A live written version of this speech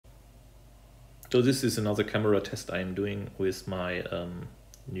So this is another camera test I'm doing with my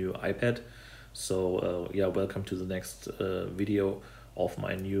new iPad. So yeah, welcome to the next video of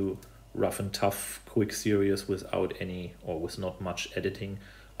my new rough and tough quick series without any or with not much editing.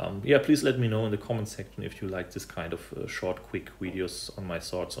 Yeah, please let me know in the comment section if you like this kind of short, quick videos on my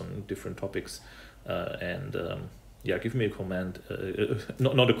thoughts on different topics. Yeah, give me a comment,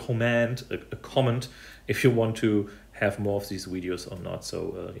 not a command, a comment if you want to have more of these videos or not.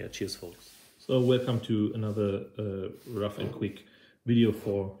 So yeah, cheers, folks. So welcome to another rough and quick video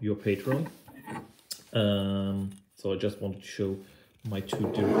for your patron. So I just wanted to show my two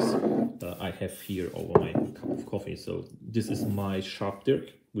Dirks I have here over my cup of coffee. So this is my sharp Dirk,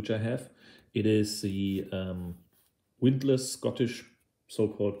 which I have. It is the windlass Scottish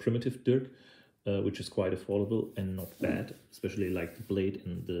so-called primitive Dirk, which is quite affordable and not bad, especially like the blade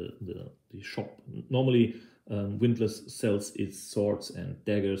in the shop. Normally windlass sells its swords and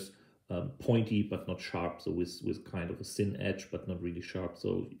daggers pointy but not sharp, so with kind of a thin edge but not really sharp.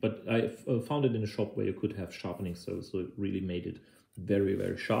 So but I found it in a shop where you could have sharpening service, so it really made it very,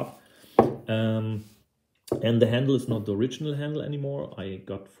 very sharp. And the handle is not the original handle anymore. I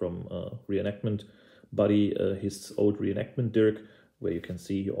got from reenactment buddy his old reenactment Dirk, where you can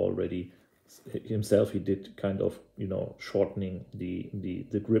see he already himself he did kind of, you know, shortening the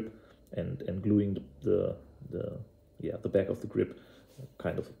grip and gluing the back of the grip,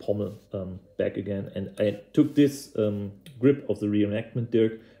 kind of a pommel back again. And I took this grip of the reenactment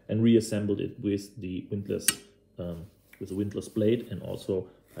Dirk and reassembled it with the windlass blade, and also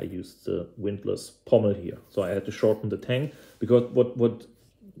I used the windlass pommel here. So I had to shorten the tang, because what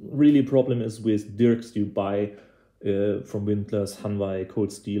really problem is with Dirks you buy from Windlass, Hanway,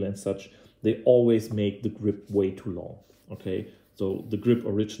 Cold Steel and such, they always make the grip way too long. Okay, so the grip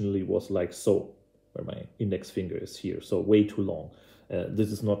originally was like so, where my index finger is here, so way too long.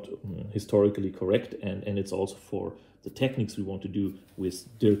 This is not historically correct, and it's also for the techniques we want to do with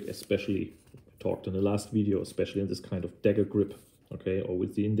Dirk, especially talked in the last video, especially in this kind of dagger grip, okay, or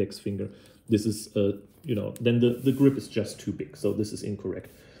with the index finger. This is, you know, then the grip is just too big, so this is incorrect.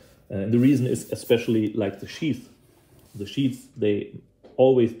 And the reason is especially like the sheath. The sheaths, they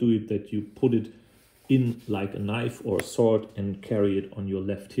always do it that you put it in like a knife or a sword and carry it on your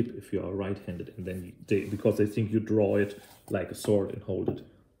left hip if you are right-handed, and then because they think you draw it like a sword and hold it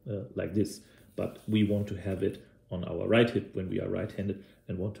like this, but we want to have it on our right hip when we are right-handed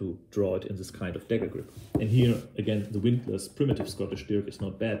and want to draw it in this kind of dagger grip. And here again, the windlass primitive Scottish Dirk is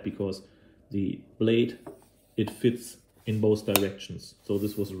not bad because the blade, it fits in both directions. So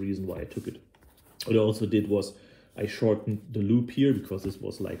this was the reason why I took it. What I also did was I shortened the loop here, because this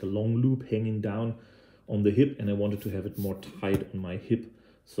was like a long loop hanging down on the hip and I wanted to have it more tight on my hip.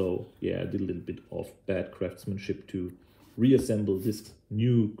 So yeah, I did a little bit of bad craftsmanship to reassemble this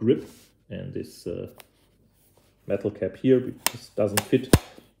new grip and this metal cap here, because it doesn't fit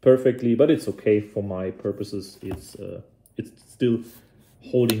perfectly, but it's okay for my purposes. It's still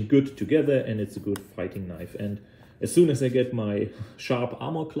holding good together and it's a good fighting knife. And as soon as I get my sharp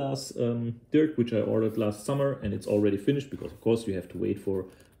armor class Dirk, which I ordered last summer, and it's already finished, because of course you have to wait for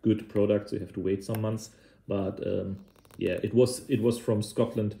good products, you have to wait some months. But yeah, it was from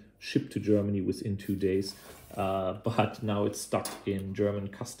Scotland, shipped to Germany within 2 days, but now it's stuck in German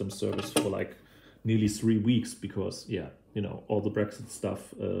customs service for like nearly 3 weeks, because yeah, you know, all the Brexit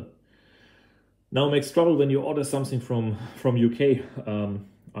stuff now makes trouble when you order something from UK,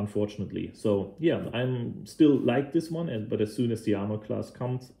 unfortunately. So yeah, I'm still like this one, but as soon as the armor class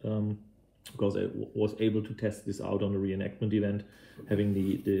comes, because I was able to test this out on a reenactment event, having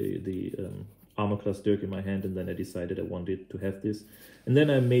the armor class Dirk in my hand, and then I decided I wanted to have this. And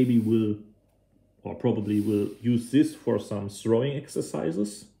then I maybe will, or probably will, use this for some throwing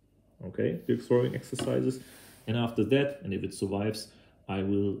exercises. Okay, Dirk throwing exercises. And after that, and if it survives, I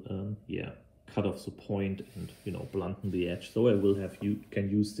will yeah, cut off the point and, you know, blunten the edge. So I will have, you can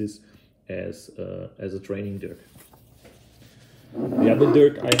use this as a training Dirk. The other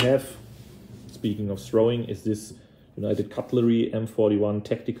Dirk I have, speaking of throwing, is this United Cutlery M41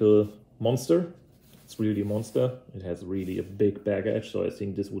 tactical monster. It's really a monster. It has really a big back edge, so I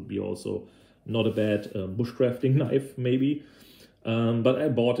think this would be also not a bad bushcrafting knife maybe. But I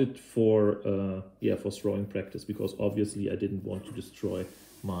bought it for yeah, for throwing practice, because obviously I didn't want to destroy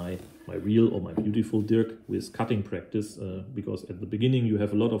my real or my beautiful Dirk with cutting practice, because at the beginning you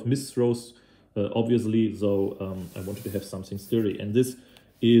have a lot of miss throws, obviously. So I wanted to have something sturdy, and this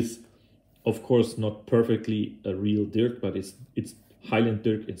is of course not perfectly a real Dirk, but it's Highland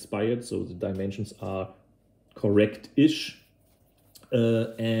Dirk inspired, so the dimensions are correct-ish.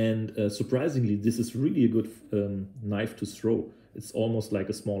 And surprisingly, this is really a good knife to throw. It's almost like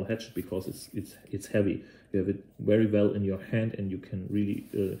a small hatchet because it's heavy. You have it very well in your hand, and you can really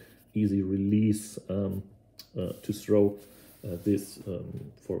easy release to throw this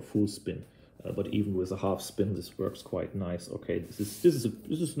for a full spin. But even with a half spin, this works quite nice. Okay, this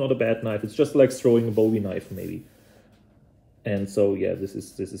is not a bad knife. It's just like throwing a Bowie knife maybe. And so yeah, this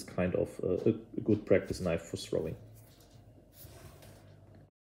is kind of a good practice knife for throwing.